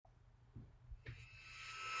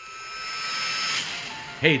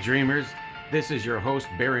Hey dreamers, this is your host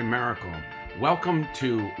Barry Miracle. Welcome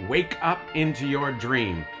to Wake Up Into Your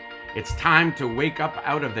Dream. It's time to wake up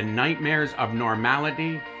out of the nightmares of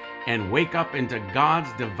normality and wake up into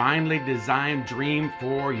God's divinely designed dream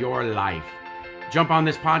for your life. Jump on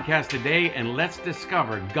this podcast today and let's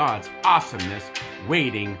discover God's awesomeness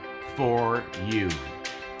waiting for you.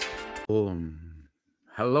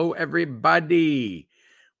 Hello everybody.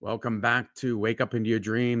 Welcome back to Wake Up Into Your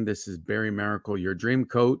Dream. This is Barry Miracle, your dream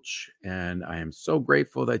coach, and I am so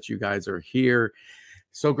grateful that you guys are here.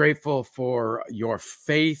 So grateful for your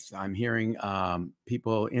faith. I'm hearing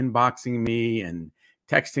people inboxing me and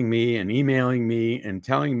texting me and emailing me and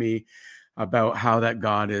telling me about how that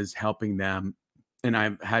God is helping them. And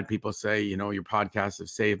I've had people say, you know, your podcast have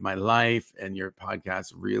saved my life and your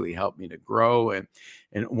podcast really helped me to grow and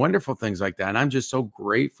wonderful things like that. And I'm just so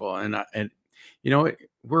grateful. And you know,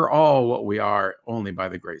 we're all what we are only by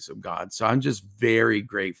the grace of God. So I'm just very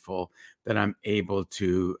grateful that I'm able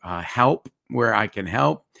to help where I can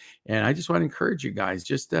help. And I just want to encourage you guys,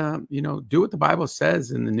 just, do what the Bible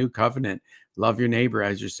says in the new covenant. Love your neighbor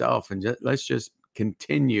as yourself. And let's just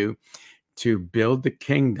continue to build the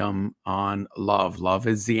kingdom on love. Love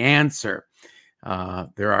is the answer.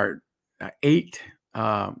 There are 8,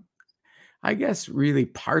 I guess, really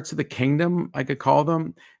parts of the kingdom, I could call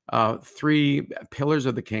them. 3 pillars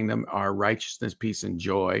of the kingdom are righteousness, peace, and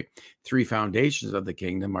joy. 3 foundations of the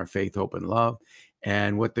kingdom are faith, hope, and love.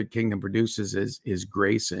 And what the kingdom produces is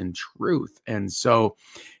grace and truth. And so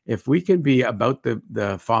if we can be about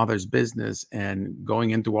the Father's business and going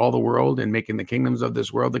into all the world and making the kingdoms of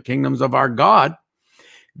this world the kingdoms of our God,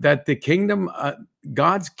 that the kingdom,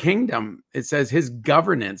 God's kingdom, it says his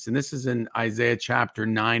governance, and this is in Isaiah chapter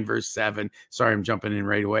 9, verse 7. Sorry, I'm jumping in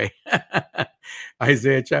right away.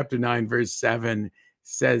 Isaiah chapter 9, verse 7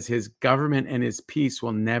 says his government and his peace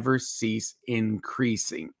will never cease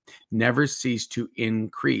increasing, never cease to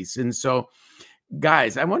increase. And so,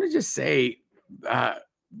 guys, I want to just say,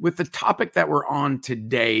 with the topic that we're on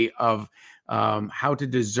today of how to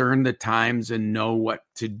discern the times and know what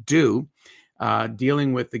to do,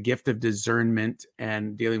 dealing with the gift of discernment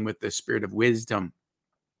and dealing with the spirit of wisdom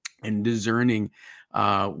and discerning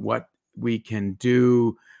what we can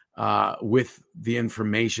do with the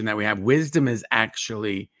information that we have. Wisdom is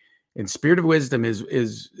actually, and spirit of wisdom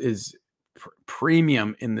is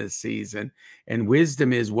premium in this season. And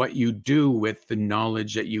wisdom is what you do with the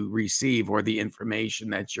knowledge that you receive or the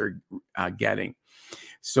information that you're getting.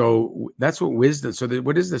 So that's what wisdom. So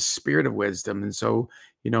what is the spirit of wisdom? And so,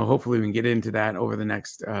 hopefully we can get into that over the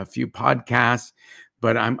next few podcasts.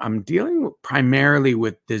 But I'm dealing primarily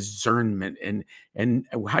with discernment and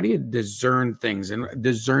how do you discern things and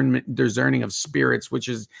discerning of spirits, which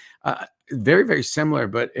is very, very similar,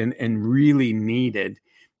 but and really needed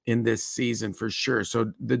in this season for sure.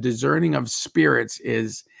 So the discerning of spirits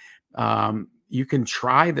is you can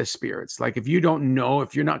try the spirits. Like if you don't know,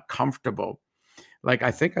 if you're not comfortable. Like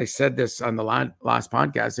I think I said this on the last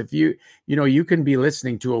podcast, if you can be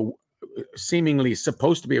listening to a seemingly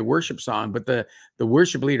supposed to be a worship song, but the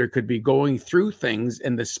worship leader could be going through things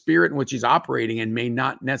and the spirit in which he's operating and may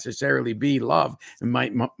not necessarily be love. It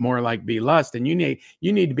might more like be lust. And you need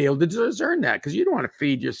to be able to discern that, because you don't want to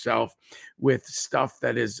feed yourself with stuff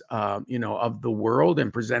that is, of the world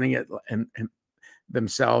and presenting it and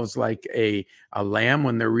themselves like a lamb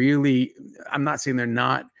when they're really, I'm not saying they're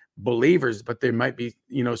not believers, but they might be,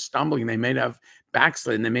 stumbling. They may have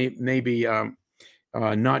backslidden. They may be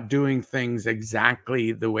not doing things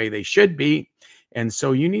exactly the way they should be. And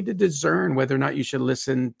so you need to discern whether or not you should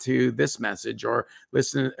listen to this message or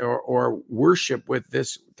listen or worship with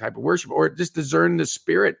this type of worship, or just discern the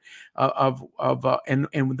spirit of and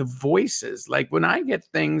the voices. Like when I get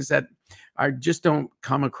things that just don't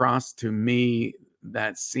come across to me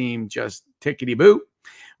that seem just tickety-boo,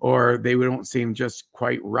 or they don't seem just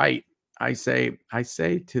quite right, I say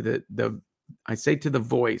to the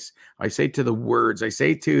voice, I say to the words, I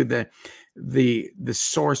say to the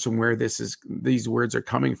source from where these words are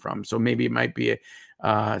coming from. So maybe it might be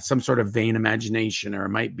some sort of vain imagination, or it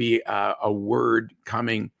might be a word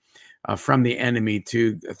coming from the enemy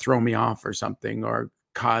to throw me off or something, or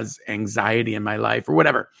cause anxiety in my life or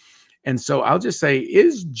whatever. And so I'll just say,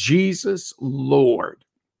 is Jesus Lord?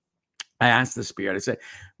 I asked the Spirit, I said,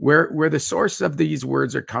 where the source of these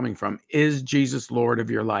words are coming from, is Jesus Lord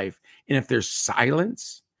of your life? And if there's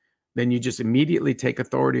silence, then you just immediately take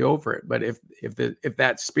authority over it. But if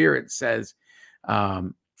that Spirit says,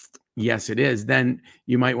 yes, it is, then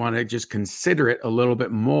you might want to just consider it a little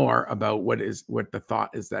bit more about what the thought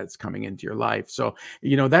is that's coming into your life. So,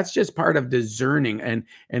 that's just part of discerning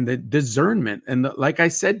and the discernment. And like I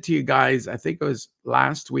said to you guys, I think it was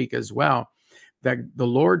last week as well, that the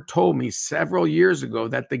Lord told me several years ago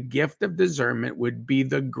that the gift of discernment would be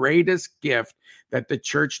the greatest gift that the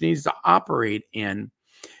church needs to operate in,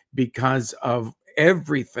 because of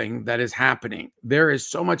everything that is happening. There is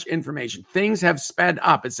so much information. Things have sped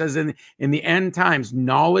up. It says in the end times,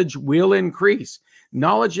 knowledge will increase.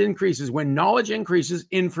 Knowledge increases. When knowledge increases,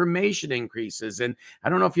 information increases. And I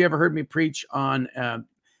don't know if you ever heard me preach on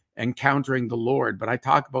encountering the Lord, but I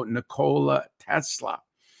talk about Nikola Tesla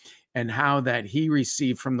and how that he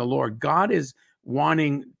received from the Lord. God is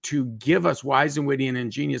wanting to give us wise and witty and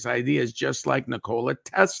ingenious ideas, just like Nikola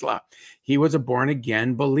Tesla. He was a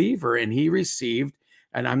born-again believer, and he received,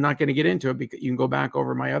 and I'm not going to get into it because you can go back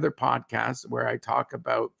over my other podcasts where I talk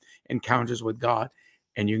about encounters with God,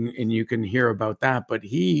 and you can hear about that. But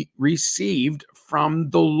he received from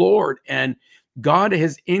the Lord, and God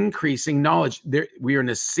is increasing knowledge. We are in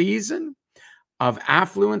a season of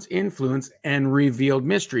affluence, influence, and revealed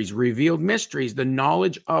mysteries. Revealed mysteries, the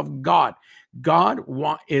knowledge of God. God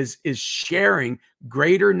is sharing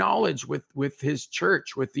greater knowledge with his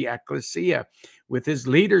church, with the ecclesia, with his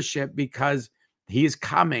leadership, because he's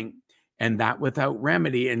coming, and that without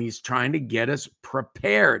remedy, and he's trying to get us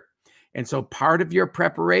prepared. And so part of your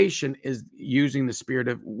preparation is using the spirit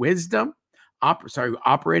of wisdom,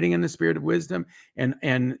 operating in the spirit of wisdom,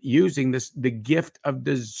 and using the gift of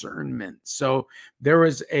discernment. So there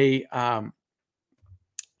was the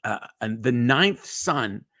ninth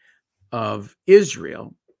son of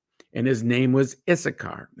Israel, and his name was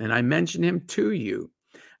Issachar. And I mentioned him to you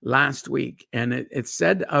last week. And it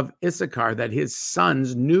said of Issachar that his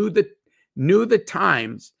sons knew the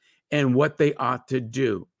times and what they ought to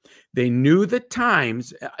do. They knew the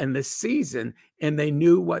times and the season, and they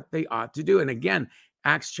knew what they ought to do. And again,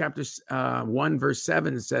 Acts chapter 1, verse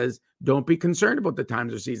 7 says, don't be concerned about the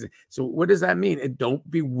times or season. So what does that mean? Don't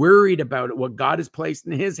be worried about it, what God has placed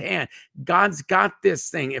in his hand. God's got this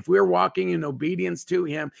thing. If we're walking in obedience to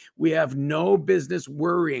him, we have no business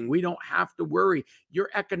worrying. We don't have to worry. Your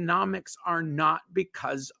economics are not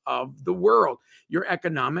because of the world. Your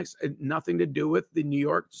economics had nothing to do with the New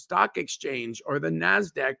York Stock Exchange or the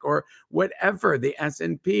NASDAQ or whatever, the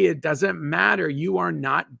S&P. It doesn't matter. You are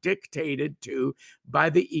not dictated to by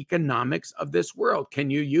the economics of this world. Can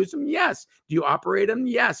you use them? Yes. Do you operate them?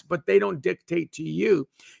 Yes, but they don't dictate to you.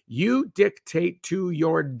 You dictate to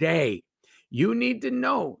your day. You need to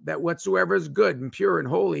know that whatsoever is good and pure and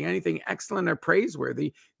holy, anything excellent or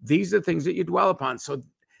praiseworthy, these are the things that you dwell upon. So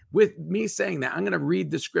with me saying that, I'm going to read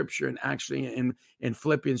the scripture and actually in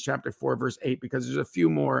Philippians chapter 4, verse 8, because there's a few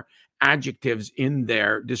more adjectives in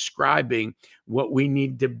there describing what we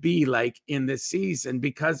need to be like in this season,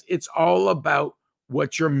 because it's all about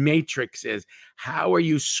what your matrix is. How are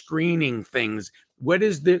you screening things? What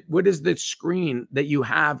is the screen that you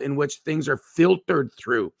have in which things are filtered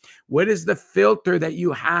through? What is the filter that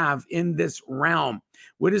you have in this realm?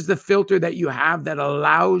 What is the filter that you have that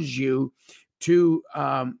allows you to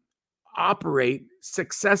operate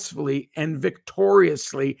successfully and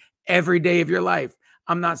victoriously every day of your life?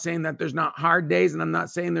 I'm not saying that there's not hard days, and I'm not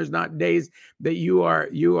saying there's not days that you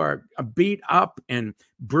are beat up and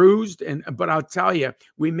bruised. But I'll tell you,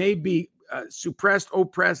 we may be suppressed,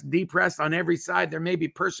 oppressed, depressed on every side. There may be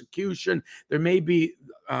persecution. There may be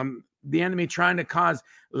the enemy trying to cause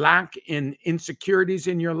lack in insecurities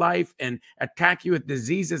in your life and attack you with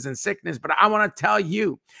diseases and sickness. But I want to tell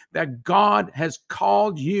you that God has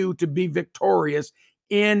called you to be victorious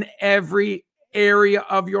in every area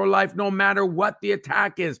of your life, no matter what the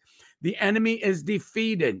attack is. The enemy is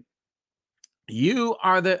defeated. You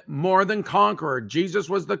are the more than conqueror. Jesus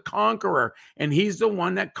was the conqueror, and he's the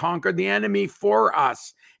one that conquered the enemy for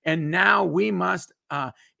us. And now we must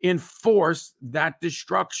enforce that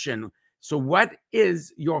destruction. So what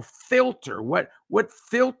is your filter? What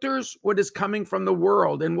filters what is coming from the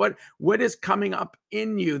world, and what is coming up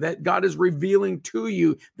in you that God is revealing to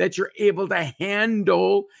you that you're able to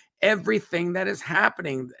handle everything that is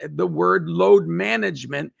happening? The word load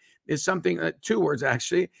management is something, 2 words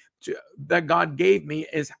actually, that God gave me,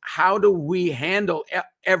 is how do we handle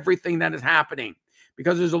everything that is happening?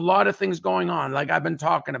 Because there's a lot of things going on, like I've been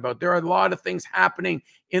talking about. There are a lot of things happening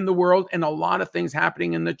in the world and a lot of things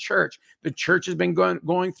happening in the church. The church has been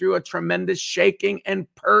going through a tremendous shaking and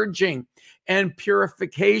purging and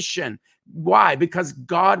purification. Why? Because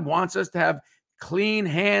God wants us to have clean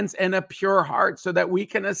hands and a pure heart so that we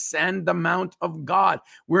can ascend the mount of God.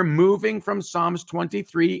 We're moving from Psalms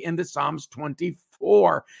 23 into Psalms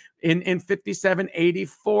 24. In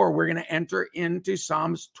 5784, we're going to enter into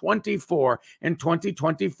Psalms 24. In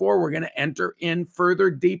 2024, we're going to enter in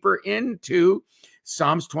further deeper into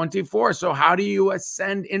Psalms 24. So how do you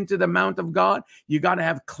ascend into the mount of God? You got to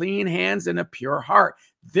have clean hands and a pure heart.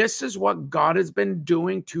 This is what God has been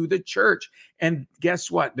doing to the church. And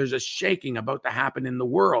guess what? There's a shaking about to happen in the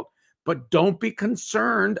world. But don't be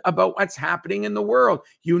concerned about what's happening in the world.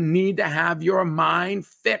 You need to have your mind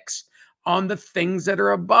fixed on the things that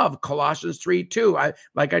are above. Colossians 3:2.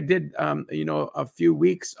 I did a few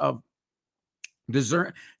weeks of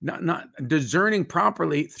discerning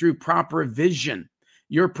properly through proper vision.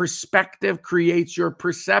 Your perspective creates your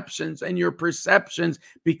perceptions, and your perceptions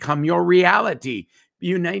become your reality.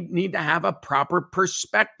 You need to have a proper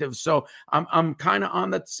perspective. So I'm kind of on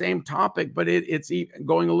that same topic, but it's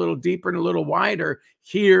going a little deeper and a little wider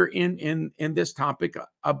here in this topic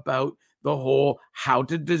about the whole how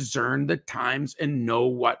to discern the times and know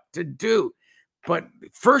what to do. But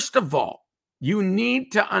first of all, you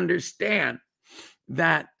need to understand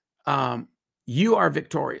that you are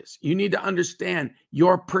victorious. You need to understand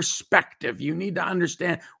your perspective. You need to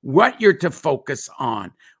understand what you're to focus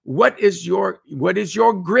on. What is your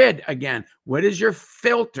grid again? What is your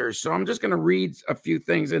filter? So I'm just going to read a few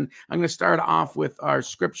things, and I'm going to start off with our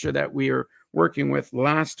scripture that we are working with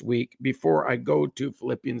last week before I go to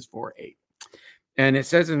Philippians 4:8. And it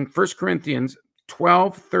says in 1 Corinthians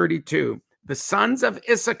 12:32, the sons of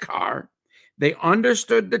Issachar, they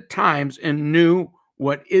understood the times and knew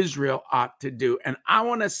what Israel ought to do. And I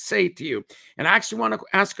want to say to you, and I actually want to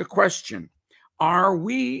ask a question. Are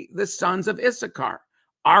we the sons of Issachar?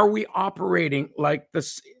 Are we operating like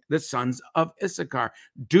the sons of Issachar?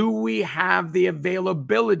 Do we have the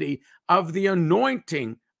availability of the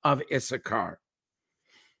anointing of Issachar?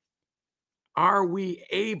 Are we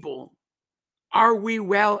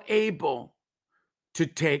well able to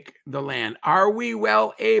take the land? Are we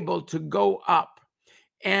well able to go up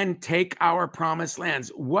and take our promised lands?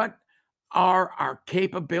 What are our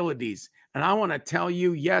capabilities? And I want to tell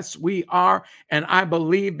you, yes, we are. And I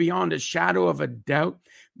believe beyond a shadow of a doubt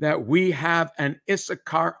that we have an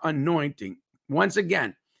Issachar anointing. Once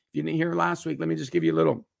again, if you didn't hear last week, let me just give you a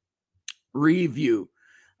little review.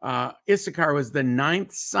 Issachar was the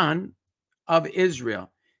 9th son of Israel.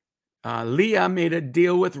 Leah made a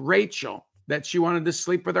deal with Rachel that she wanted to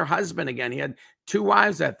sleep with her husband again. He had 2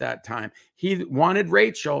 wives at that time. He wanted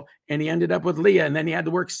Rachel, and he ended up with Leah, and then he had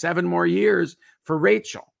to work 7 more years for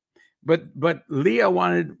Rachel. But Leah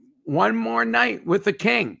wanted one more night with the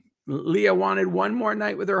king. Leah wanted one more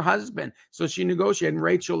night with her husband. So she negotiated, and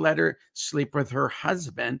Rachel let her sleep with her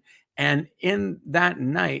husband. And in that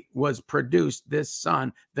night was produced this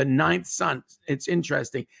son, the 9th son. It's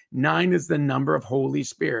interesting. 9 is the number of Holy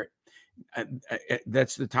Spirit.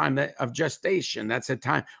 That's the time of gestation. That's a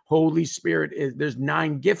time. Holy Spirit is. There's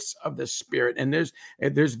 9 gifts of the Spirit, and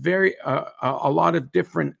there's very a lot of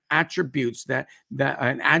different attributes that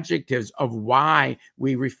and adjectives of why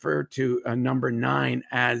we refer to number 9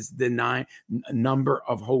 as the 9 number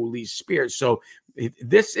of Holy Spirit. So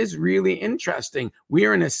this is really interesting. We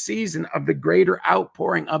are in a season of the greater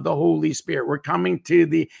outpouring of the Holy Spirit. We're coming to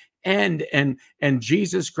the end, and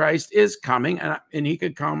Jesus Christ is coming, and he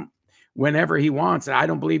could come whenever he wants. I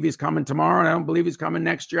don't believe he's coming tomorrow. And I don't believe he's coming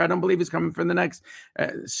next year. I don't believe he's coming for the next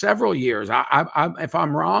several years. If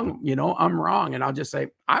I'm wrong, I'm wrong. And I'll just say,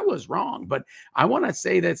 I was wrong. But I want to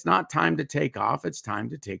say that it's not time to take off. It's time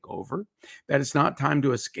to take over. That it's not time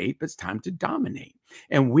to escape. It's time to dominate.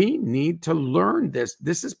 And we need to learn this.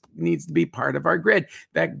 This needs to be part of our grid,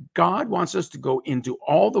 that God wants us to go into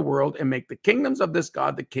all the world and make the kingdoms of this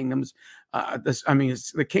God, the kingdoms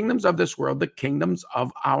the kingdoms of this world, the kingdoms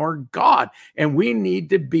of our God. And we need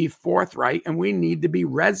to be forthright, and we need to be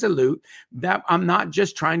resolute that I'm not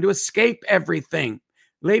just trying to escape everything.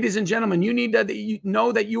 Ladies and gentlemen, you need to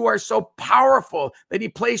know that you are so powerful that he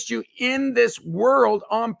placed you in this world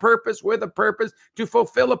on purpose, with a purpose, to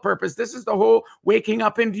fulfill a purpose. This is the whole waking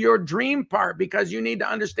up into your dream part, because you need to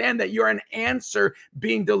understand that you're an answer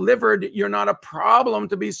being delivered. You're not a problem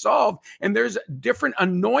to be solved. And there's different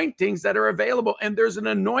anointings that are available. And there's an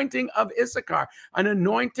anointing of Issachar, an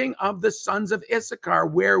anointing of the sons of Issachar,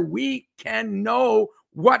 where we can know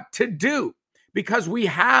what to do, because we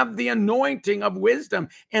have the anointing of wisdom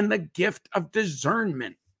and the gift of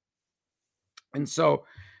discernment. And so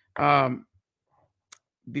I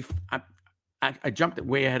jumped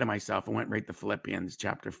way ahead of myself and went right to Philippians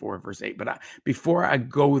chapter 4, verse 8. But before I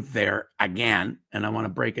go there again, and I want to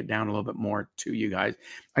break it down a little bit more to you guys,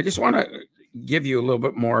 I just want to give you a little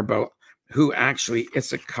bit more about who actually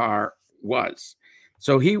Issachar was.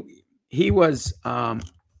 So he was the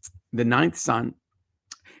 9th son.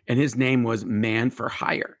 and his name was Man for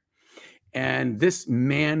Hire. And this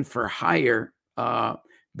man for hire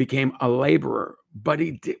became a laborer, but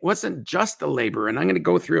wasn't just a laborer. And I'm going to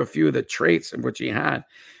go through a few of the traits of which he had,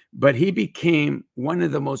 but he became one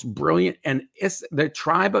of the most brilliant, and the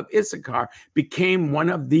tribe of Issachar became one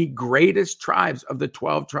of the greatest tribes of the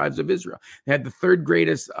 12 tribes of Israel. They had the third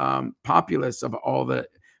greatest populace of all the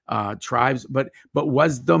tribes, but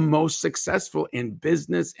was the most successful in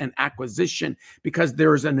business and acquisition because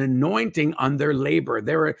there was an anointing on their labor.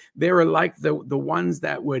 They were like the ones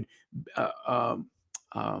that would the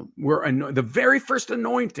very first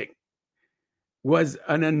anointing was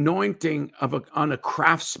an anointing on a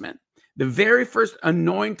craftsman. The very first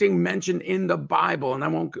anointing mentioned in the Bible, and I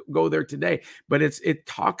won't go there today, but it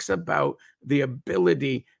talks about the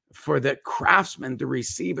ability for the craftsman to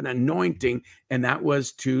receive an anointing, and that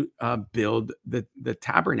was to build the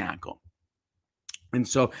tabernacle. And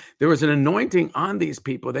so there was an anointing on these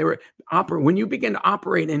people. They were when you begin to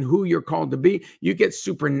operate in who you're called to be, you get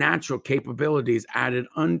supernatural capabilities added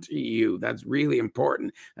unto you. That's really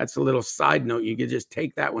important. That's a little side note. You can just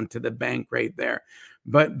take that one to the bank right there.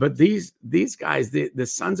 But these guys, the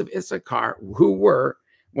sons of Issachar, who were,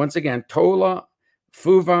 once again, Tola,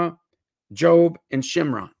 Puvah, Job, and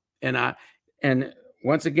Shimron. And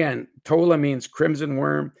once again, Tola means crimson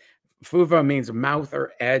worm. Puvah means mouth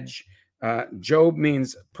or edge. Job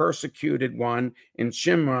means persecuted one, and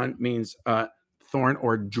Shimron means thorn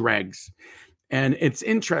or dregs. And it's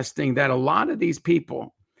interesting that a lot of these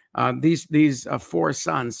people, these four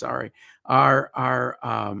sons,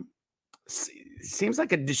 seems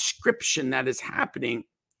like a description that is happening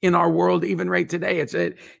in our world even right today. It's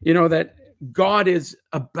that God is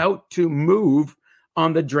about to move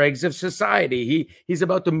on the dregs of society. He's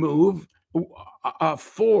about to move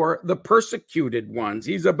for the persecuted ones.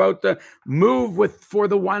 He's about to move for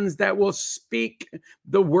the ones that will speak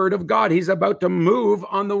the word of God. He's about to move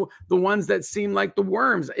on the ones that seem like the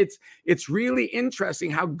worms. It's really interesting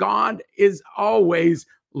how God is always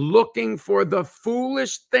looking for the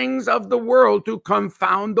foolish things of the world to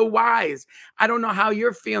confound the wise. I don't know how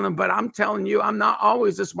you're feeling, but I'm telling you, I'm not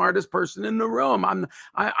always the smartest person in the room.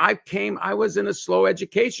 I was in a slow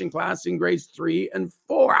education class in grades 3 and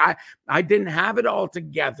 4. I didn't have it all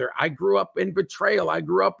together. I grew up in betrayal. I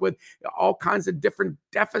grew up with all kinds of different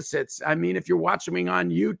deficits. I mean, if you're watching me on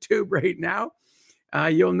YouTube right now,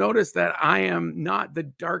 you'll notice that I am not the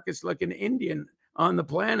darkest looking Indian on the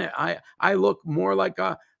planet. I look more like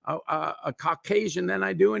a Caucasian than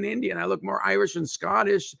I do an Indian. I look more Irish and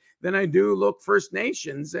Scottish than I do look First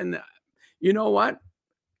Nations. And you know what?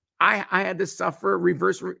 I had to suffer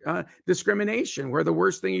reverse discrimination, where the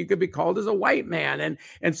worst thing you could be called is a white man.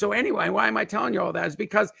 And so anyway, why am I telling you all that? Is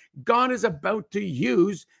because God is about to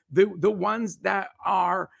use the ones that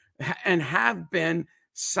are and have been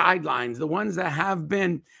sidelines, the ones that have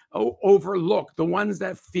been overlooked, the ones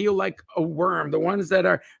that feel like a worm, the ones that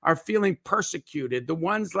are feeling persecuted, the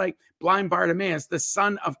ones like blind Bartimaeus, the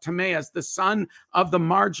son of Timaeus, the son of the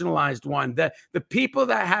marginalized one, the people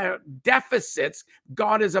that have deficits.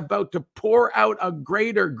 God is about to pour out a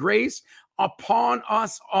greater grace upon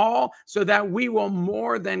us all so that we will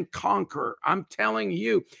more than conquer. I'm telling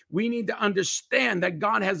you, we need to understand that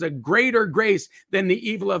God has a greater grace than the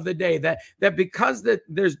evil of the day, that because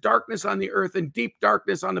there's darkness on the earth and deep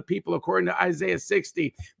darkness on the people, according to Isaiah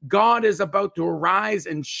 60, God is about to arise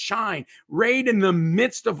and shine right in the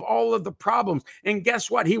midst of all of the problems. And guess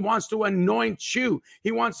what? He wants to anoint you.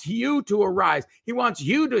 He wants you to arise. He wants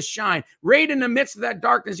you to shine right in the midst of that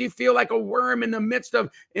darkness. You feel like a worm in the midst of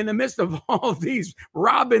all these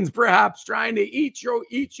robins perhaps trying to eat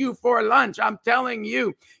you for lunch. I'm telling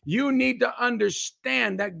you, you need to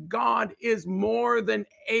understand that God is more than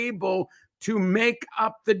able to make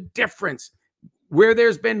up the difference. Where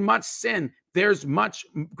there's been much sin, there's much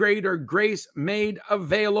greater grace made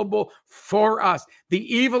available for us.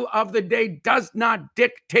 The evil of the day does not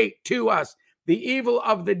dictate to us. The evil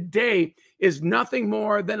of the day is nothing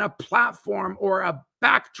more than a platform or a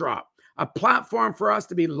backdrop. A platform for us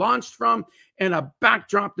to be launched from, and a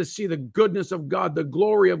backdrop to see the goodness of God, the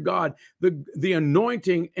glory of God, the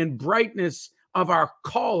anointing and brightness of our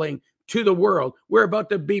calling to the world. We're about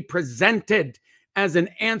to be presented as an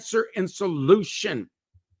answer and solution.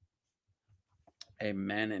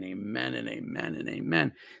 Amen and amen and amen and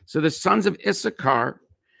amen. So the sons of Issachar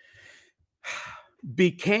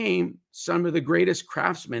became some of the greatest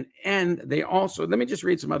craftsmen, and they also, let me just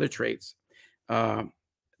read some other traits.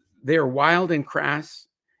 They're wild and crass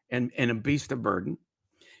and a beast of burden.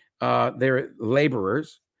 They're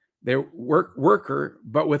laborers. They're worker,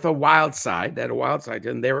 but with a wild side,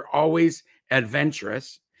 and they're always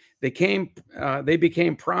adventurous. They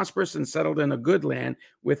became prosperous and settled in a good land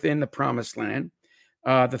within the promised land.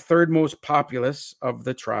 The third most populous of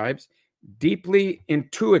the tribes, deeply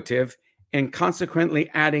intuitive, and consequently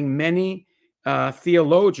adding many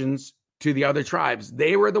theologians to the other tribes.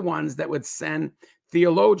 They were the ones that would send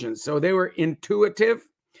theologians. So they were intuitive.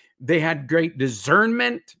 They had great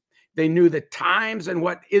discernment. They knew the times and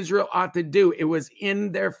what Israel ought to do. It was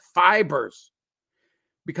in their fibers.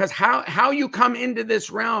 Because how you come into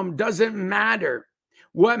this realm doesn't matter.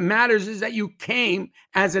 What matters is that you came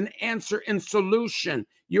as an answer and solution.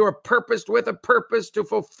 You are purposed with a purpose to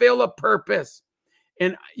fulfill a purpose.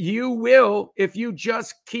 And you will, if you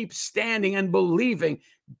just keep standing and believing,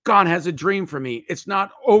 God has a dream for me. It's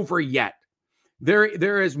not over yet.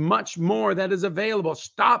 There is much more that is available.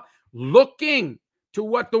 Stop looking to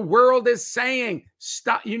what the world is saying.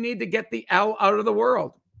 Stop. You need to get the L out of the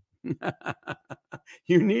world.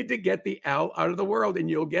 You need to get the L out of the world and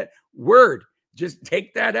you'll get word. Just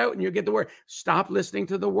take that out and you'll get the word. Stop listening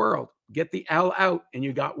to the world. Get the L out and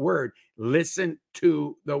you got word. Listen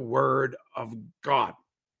to the word of God.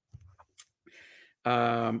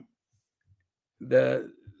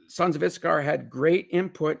 The sons of Issachar had great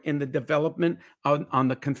input in the development on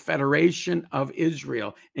the confederation of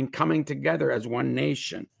Israel and coming together as one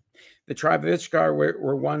nation. The tribe of Issachar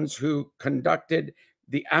were ones who conducted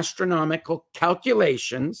the astronomical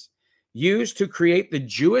calculations used to create the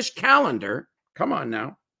Jewish calendar. Come on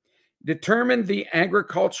now. Determined the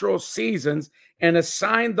agricultural seasons and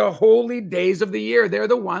assigned the holy days of the year. They're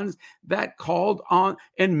the ones that called on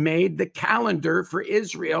and made the calendar for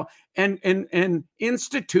Israel and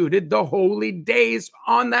instituted the holy days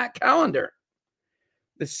on that calendar.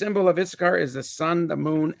 The symbol of Issachar is the sun, the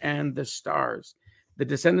moon, and the stars. The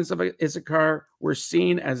descendants of Issachar were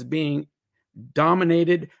seen as being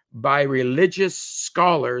dominated by religious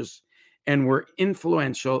scholars and were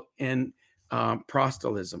influential in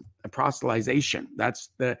proselytization.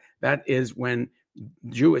 That is when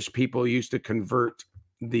Jewish people used to convert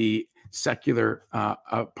the secular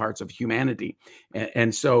parts of humanity,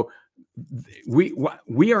 and so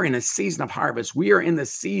we are in a season of harvest. We are in the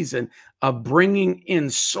season of bringing in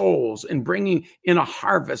souls and bringing in a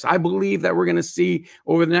harvest. I believe that we're going to see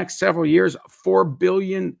over the next several years 4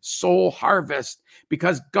 billion soul harvest,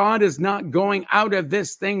 because God is not going out of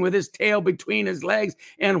this thing with his tail between his legs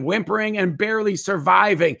and whimpering and barely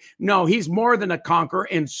surviving. No, he's more than a conqueror,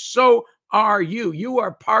 and so are you. You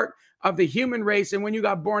are part of the human race, and when you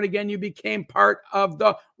got born again, you became part of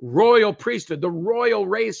the royal priesthood, the royal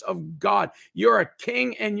race of God. You're a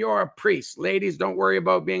king and you're a priest. Ladies, don't worry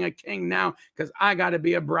about being a king now, because I got to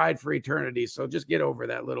be a bride for eternity. So just get over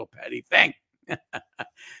that little petty thing.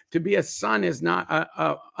 To be a son is not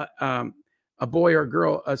a boy or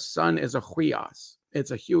girl. A son is a huios. It's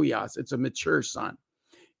a huios. It's a mature son.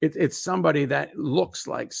 It's somebody that looks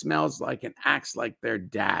like, smells like, and acts like their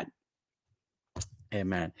dad.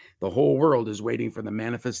 Amen. The whole world is waiting for the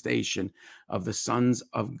manifestation of the sons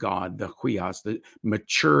of God, the huios, the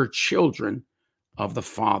mature children of the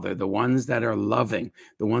Father, the ones that are loving,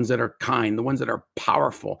 the ones that are kind, the ones that are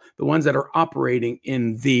powerful, the ones that are operating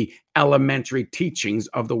in the elementary teachings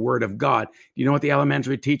of the Word of God. Do you know what the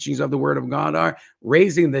elementary teachings of the Word of God are?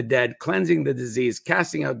 Raising the dead, cleansing the disease,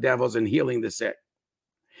 casting out devils, and healing the sick.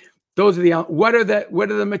 Those are what are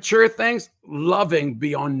the mature things? Loving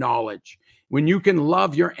beyond knowledge. When you can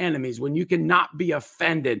love your enemies, when you can not be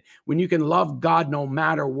offended, when you can love God no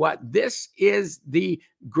matter what. This is the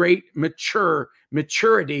great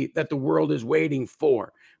maturity that the world is waiting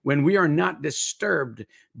for. When we are not disturbed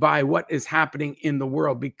by what is happening in the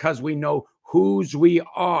world, because we know whose we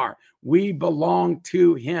are. We belong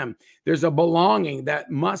to him. There's a belonging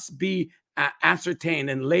that must be ascertained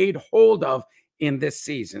and laid hold of in this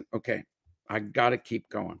season. Okay, I got to keep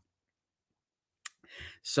going.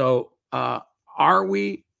 So, are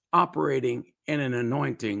we operating in an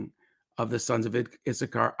anointing of the sons of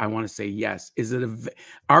Issachar? I want to say yes.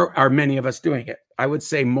 Are many of us doing it? I would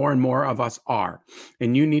say more and more of us are.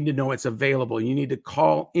 And you need to know it's available. You need to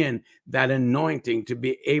call in that anointing to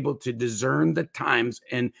be able to discern the times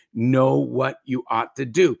and know what you ought to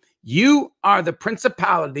do. You are the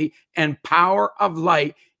principality and power of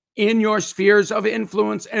light in your spheres of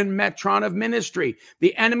influence and metron of ministry.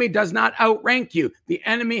 The enemy does not outrank you. The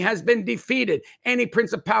enemy has been defeated. Any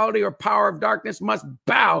principality or power of darkness must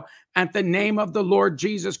bow at the name of the Lord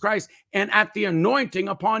Jesus Christ and at the anointing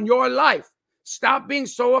upon your life. Stop being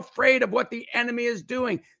so afraid of what the enemy is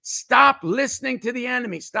doing. Stop listening to the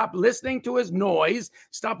enemy. Stop listening to his noise.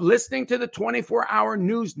 Stop listening to the 24-hour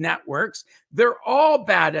news networks. They're all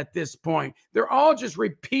bad at this point. They're all just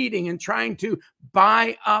repeating and trying to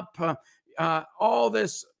buy up all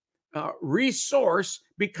this resource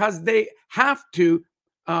because they have to.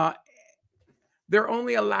 They're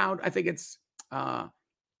only allowed, I think it's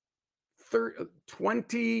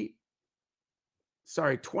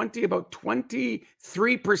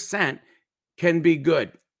 23% can be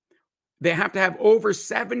good. They have to have over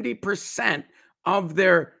 70% of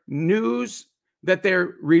their news that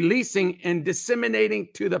they're releasing and disseminating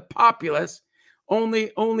to the populace.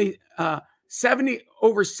 Only over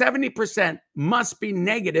 70% must be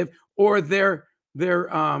negative, or their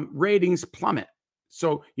ratings plummet.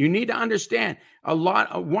 So you need to understand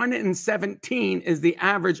 1 in 17 is the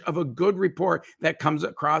average of a good report that comes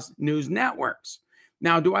across news networks.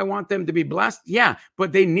 Now, do I want them to be blessed? Yeah,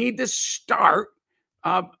 but they need to start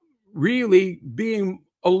really being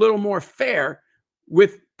a little more fair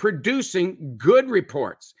with producing good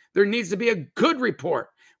reports. There needs to be a good report.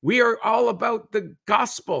 We are all about the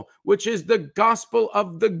gospel, which is the gospel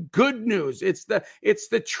of the good news. It's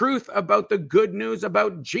the truth about the good news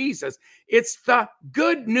about Jesus. It's the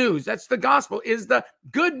good news. That's the gospel, is the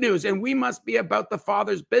good news. And we must be about the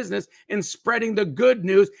Father's business in spreading the good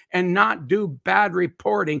news and not do bad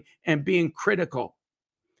reporting and being critical.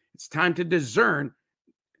 It's time to discern,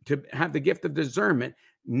 to have the gift of discernment,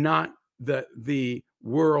 not the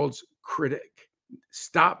world's critic.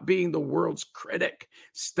 Stop being the world's critic.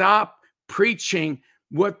 Stop preaching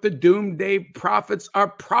what the doomsday prophets are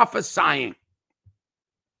prophesying.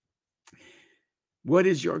 What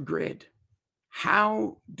is your grid?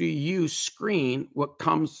 How do you screen what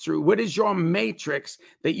comes through? What is your matrix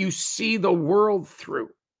that you see the world through?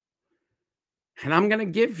 And I'm going to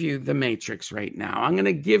give you the matrix right now. I'm going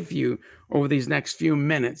to give you, over these next few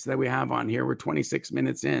minutes that we have on here, we're 26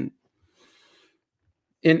 minutes in.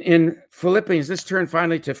 In Philippians, let's turn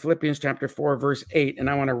finally to Philippians chapter 4, verse 8, and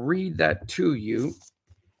I want to read that to you.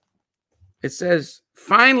 It says,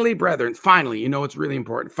 finally, brethren, finally, it's really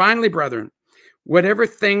important. Finally, brethren, whatever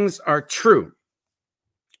things are true,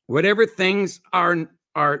 whatever things are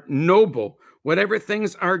noble, whatever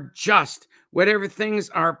things are just, whatever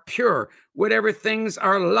things are pure, whatever things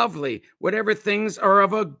are lovely, whatever things are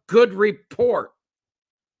of a good report,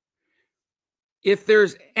 if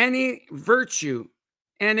there's any virtue,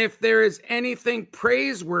 and if there is anything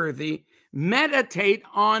praiseworthy, meditate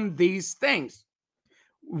on these things.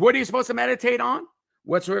 What are you supposed to meditate on?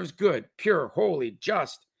 Whatsoever is good, pure, holy,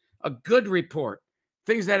 just, a good report,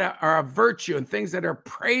 things that are a virtue and things that are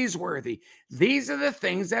praiseworthy. These are the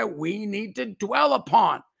things that we need to dwell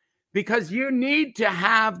upon, because you need to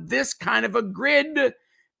have this kind of a grid.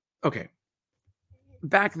 Okay.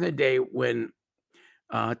 Back in the day when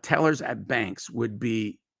tellers at banks would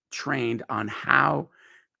be trained on how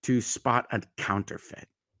to spot a counterfeit,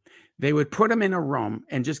 they would put them in a room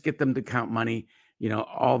and just get them to count money.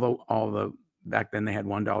 All the back then they had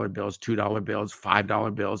 $1 bills, $2 bills,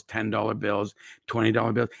 $5 bills, $10 bills,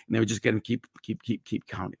 $20 bills, and they would just get them keep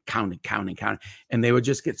counting, and they would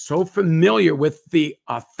just get so familiar with the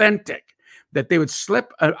authentic that they would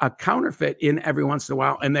slip a counterfeit in every once in a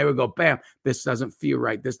while, and they would go, bam, this doesn't feel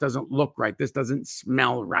right, this doesn't look right, this doesn't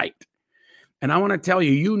smell right. And I want to tell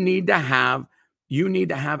you, you need to have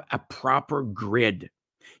a proper grid.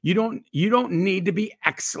 You don't need to be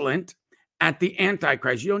excellent at the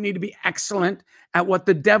Antichrist. You don't need to be excellent at what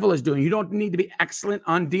the devil is doing. You don't need to be excellent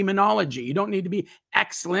on demonology. You don't need to be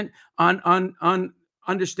excellent on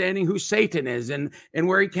understanding who Satan is and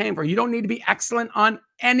where he came from. You don't need to be excellent on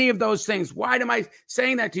any of those things. Why am I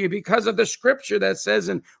saying that to you? Because of the scripture that says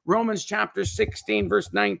in Romans chapter 16,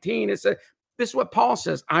 verse 19, it says, this is what Paul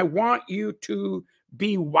says, I want you to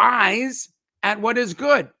be wise at what is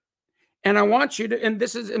good. And I want you to, and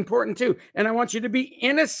this is important too, and I want you to be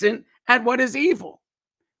innocent at what is evil.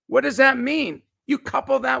 What does that mean? You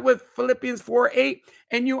couple that with Philippians 4:8,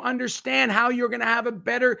 and you understand how you're going to have a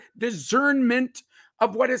better discernment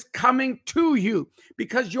of what is coming to you,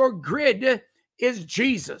 because your grid is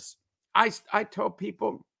Jesus. I tell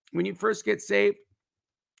people, when you first get saved,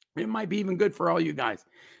 it might be even good for all you guys.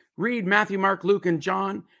 Read Matthew, Mark, Luke, and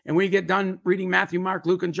John. And when you get done reading Matthew, Mark,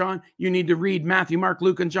 Luke, and John, you need to read Matthew, Mark,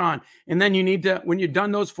 Luke, and John. And then you need to, when you're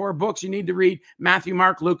done those 4 books, you need to read Matthew,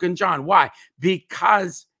 Mark, Luke, and John. Why?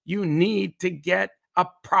 Because you need to get a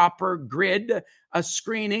proper grid, a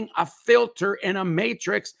screening, a filter, and a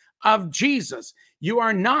matrix of Jesus. You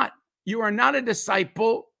are not a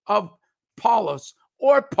disciple of Apollos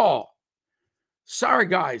or Paul. Sorry,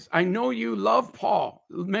 guys. I know you love Paul.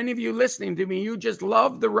 Many of you listening to me, you just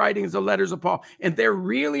love the writings, the letters of Paul, and they're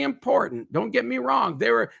really important. Don't get me wrong.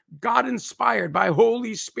 They were God-inspired by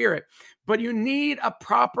Holy Spirit, but you need a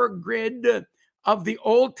proper grid of the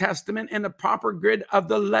Old Testament and a proper grid of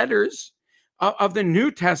the letters of the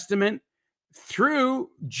New Testament through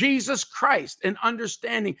Jesus Christ and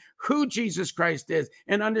understanding who Jesus Christ is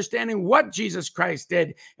and understanding what Jesus Christ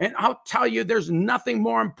did. And I'll tell you, there's nothing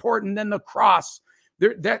more important than the cross.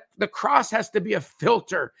 The cross has to be a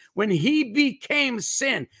filter. When he became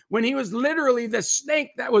sin, when he was literally the snake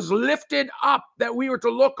that was lifted up that we were to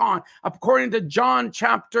look on, according to John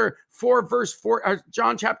chapter 4, verse 4, or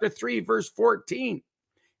John chapter 3, verse 14.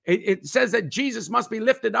 It says that Jesus must be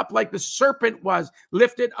lifted up like the serpent was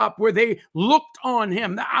lifted up, where they looked on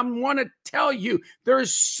him. I want to tell you, there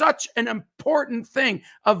is such an important thing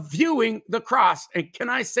of viewing the cross. And can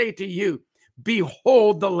I say to you,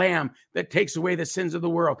 behold the Lamb that takes away the sins of the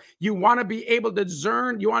world. You want to be able to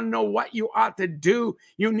discern. You want to know what you ought to do.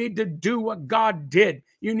 You need to do what God did.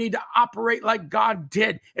 You need to operate like God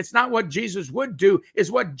did. It's not what Jesus would do.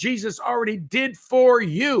 It's what Jesus already did for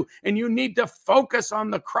you. And you need to focus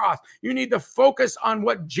on the cross. You need to focus on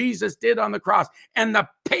what Jesus did on the cross and the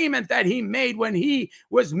payment that he made when he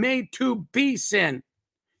was made to be sin.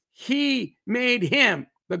 He made him,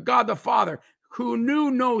 the God the Father, who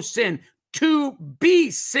knew no sin, to be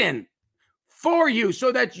sin for you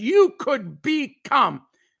so that you could become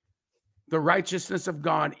the righteousness of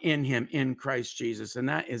God in him, in Christ Jesus. And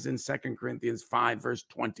that is in 2 Corinthians 5, verse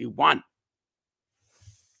 21.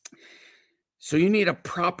 So you need a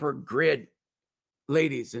proper grid,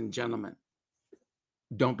 ladies and gentlemen.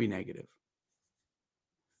 Don't be negative.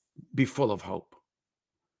 Be full of hope.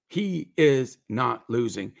 He is not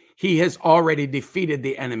losing. He has already defeated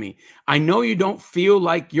the enemy. I know you don't feel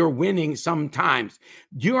like you're winning sometimes.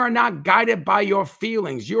 You are not guided by your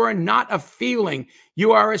feelings. You are not a feeling.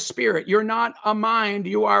 You are a spirit. You're not a mind.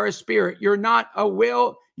 You are a spirit. You're not a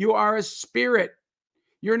will. You are a spirit.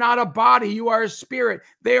 You're not a body, you are a spirit.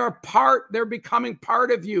 They're becoming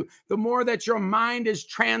part of you. The more that your mind is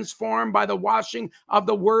transformed by the washing of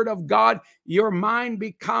the word of God, your mind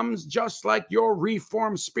becomes just like your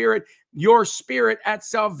reformed spirit. Your spirit at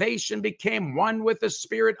salvation became one with the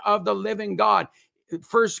spirit of the living God.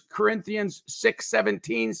 1 Corinthians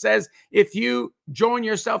 6:17 says, if you join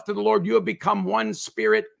yourself to the Lord, you have become one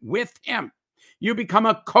spirit with him. You become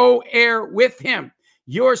a co-heir with him.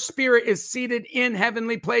 Your spirit is seated in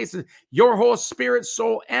heavenly places. Your whole spirit,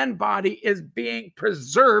 soul, and body is being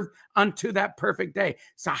preserved unto that perfect day.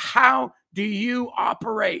 So how do you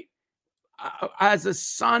operate as a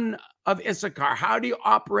son of Issachar? How do you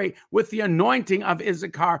operate with the anointing of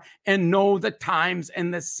Issachar and know the times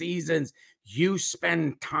and the seasons? You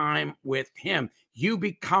spend time with him. You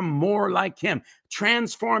become more like him.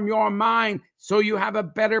 Transform your mind so you have a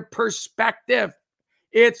better perspective.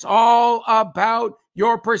 It's all about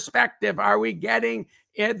your perspective. Are we getting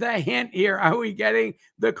the hint here? Are we getting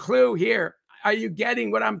the clue here? Are you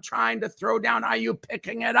getting what I'm trying to throw down? Are you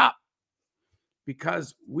picking it up?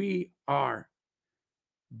 Because we are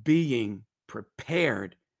being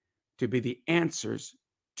prepared to be the answers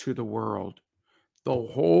to the world. The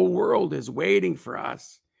whole world is waiting for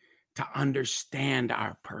us to understand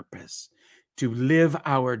our purpose, to live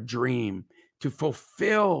our dream, to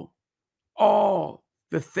fulfill all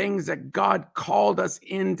the things that God called us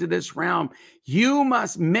into this realm. You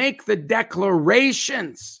must make the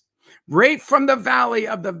declarations right from the valley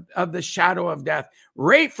of the shadow of death,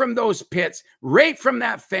 right from those pits, right from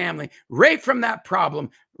that family, right from that problem,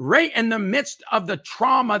 right in the midst of the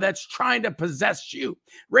trauma that's trying to possess you,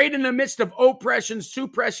 right in the midst of oppression,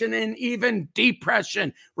 suppression, and even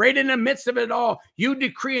depression, right in the midst of it all, you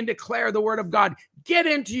decree and declare the word of God. Get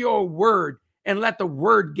into your word and let the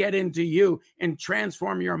word get into you and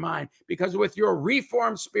transform your mind. Because with your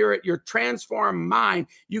reformed spirit, your transformed mind,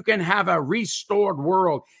 you can have a restored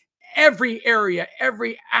world. Every area,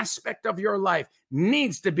 every aspect of your life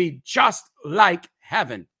needs to be just like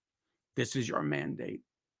heaven. This is your mandate.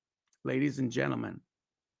 Ladies and gentlemen,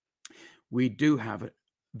 we do have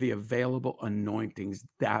the available anointings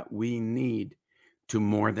that we need to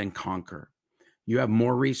more than conquer. You have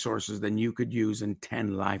more resources than you could use in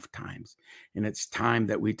 10 lifetimes. And it's time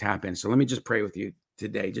that we tap in. So let me just pray with you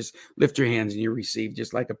today. Just lift your hands and you receive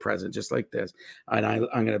just like a present, just like this. And I'm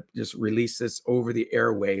going to just release this over the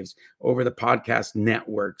airwaves, over the podcast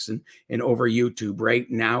networks, and over YouTube right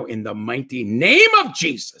now in the mighty name of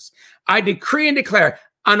Jesus. I decree and declare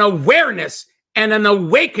an awareness and an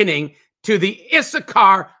awakening to the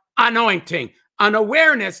Issachar anointing, an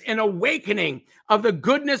awareness and awakening of the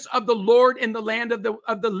goodness of the Lord in the land of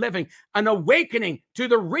the living, an awakening to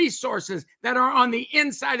the resources that are on the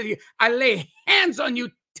inside of you. I lay hands on you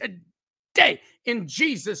today in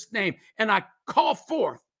Jesus' name, and I call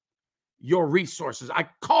forth your resources. I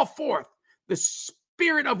call forth the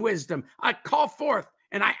spirit of wisdom. I call forth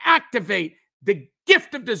and I activate the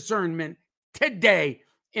gift of discernment today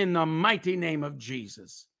in the mighty name of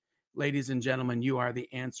Jesus. Ladies and gentlemen, you are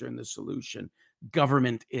the answer and the solution.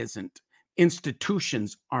 Government isn't.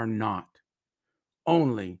 Institutions are not.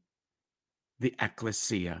 Only the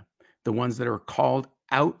ecclesia, the ones that are called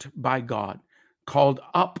out by God, called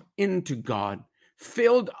up into God,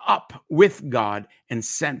 filled up with God, and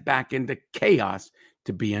sent back into chaos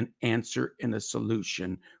to be an answer and a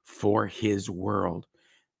solution for his world.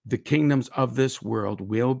 The kingdoms of this world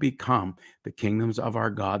will become the kingdoms of our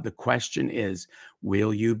God. The question is,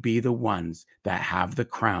 will you be the ones that have the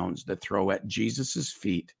crowns that throw at Jesus's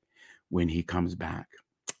feet when he comes back?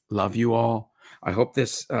 Love you all. I hope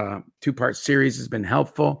this two-part series has been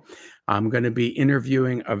helpful. I'm going to be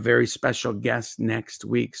interviewing a very special guest next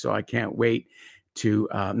week, so I can't wait to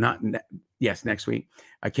next week.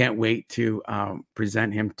 I can't wait to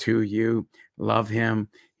present him to you. Love him.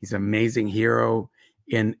 He's an amazing hero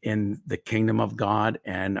in the kingdom of God,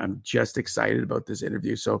 and I'm just excited about this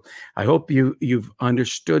interview. So I hope you've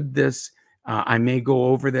understood this. I may go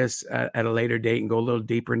over this at a later date and go a little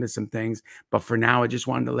deeper into some things, but for now, I just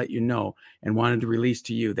wanted to let you know and wanted to release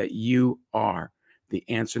to you that you are the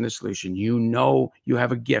answer and the solution. You know you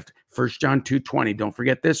have a gift. 1 John 2:20. Don't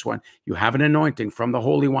forget this one. You have an anointing from the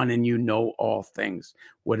Holy One, and you know all things.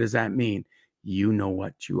 What does that mean? You know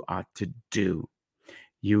what you ought to do.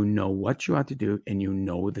 You know what you ought to do, and you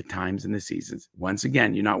know the times and the seasons. Once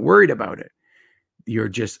again, you're not worried about it. You're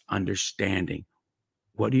just understanding.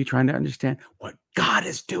 What are you trying to understand? What God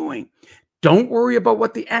is doing. Don't worry about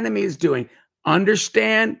what the enemy is doing.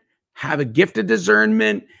 Understand, have a gift of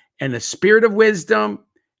discernment and a spirit of wisdom,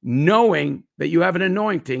 knowing that you have an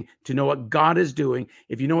anointing to know what God is doing.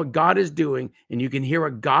 If you know what God is doing and you can hear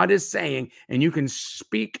what God is saying and you can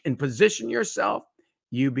speak and position yourself,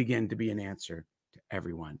 you begin to be an answer to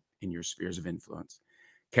everyone in your spheres of influence.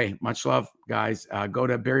 Okay, much love, guys. Go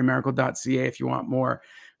to barrymiracle.ca if you want more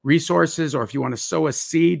resources or if you want to sow a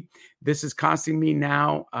seed. This is costing me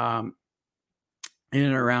now in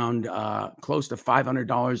and around close to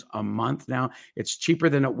 $500 a month now. It's cheaper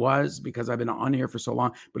than it was because I've been on here for so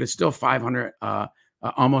long, but it's still $500,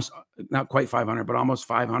 almost not quite $500, but almost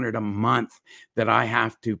 $500 a month that I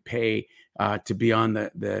have to pay to be on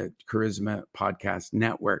the Charisma Podcast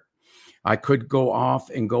Network. I could go off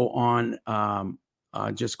and go on,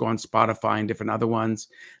 just go on Spotify and different other ones,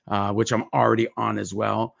 which I'm already on as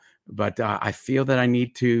well. But I feel that I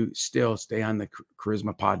need to still stay on the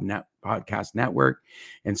Charisma Podcast Network.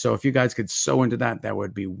 And so if you guys could sow into that, that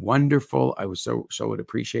would be wonderful. I would so would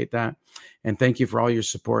appreciate that. And thank you for all your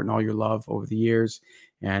support and all your love over the years.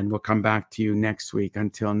 And we'll come back to you next week.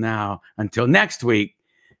 Until next week,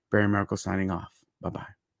 Barry Miracle signing off. Bye-bye.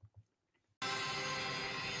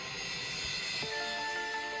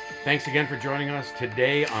 Thanks again for joining us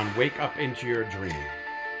today on Wake Up Into Your Dream.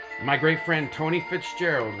 My great friend Tony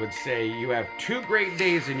Fitzgerald would say you have two great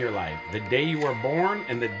days in your life, the day you were born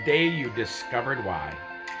and the day you discovered why.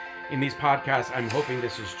 In these podcasts, I'm hoping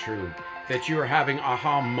this is true, that you are having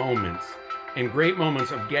aha moments and great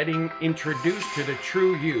moments of getting introduced to the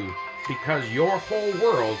true you because your whole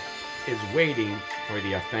world is waiting for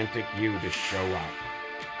the authentic you to show up.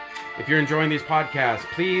 If you're enjoying these podcasts,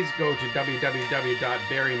 please go to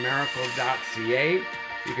www.barrymiracle.ca.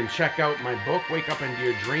 You can check out my book, Wake Up Into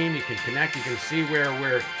Your Dream. You can connect. You can see where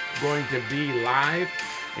we're going to be live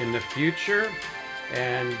in the future.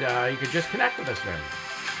 And you can just connect with us there.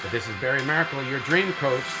 But this is Barry Miracle, your dream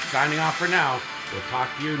coach, signing off for now. We'll talk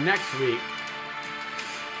to you next week.